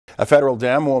A Federal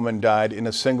Dam woman died in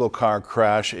a single-car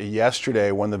crash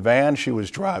yesterday when the van she was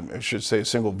driving, I should say a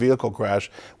single vehicle crash,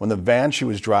 when the van she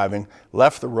was driving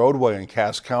left the roadway in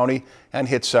Cass County and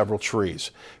hit several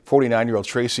trees. 49-year-old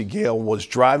Tracy Gale was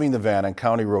driving the van on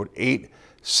County Road 8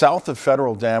 south of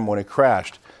Federal Dam when it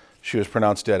crashed. She was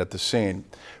pronounced dead at the scene.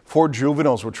 4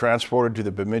 juveniles were transported to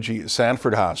the Bemidji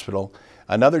Sanford Hospital.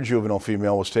 Another juvenile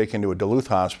female was taken to a Duluth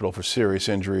hospital for serious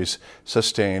injuries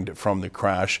sustained from the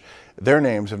crash. Their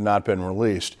names have not been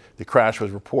released. The crash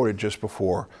was reported just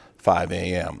before 5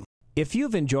 a.m. If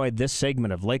you've enjoyed this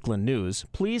segment of Lakeland News,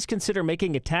 please consider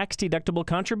making a tax-deductible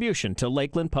contribution to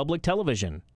Lakeland Public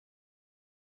Television.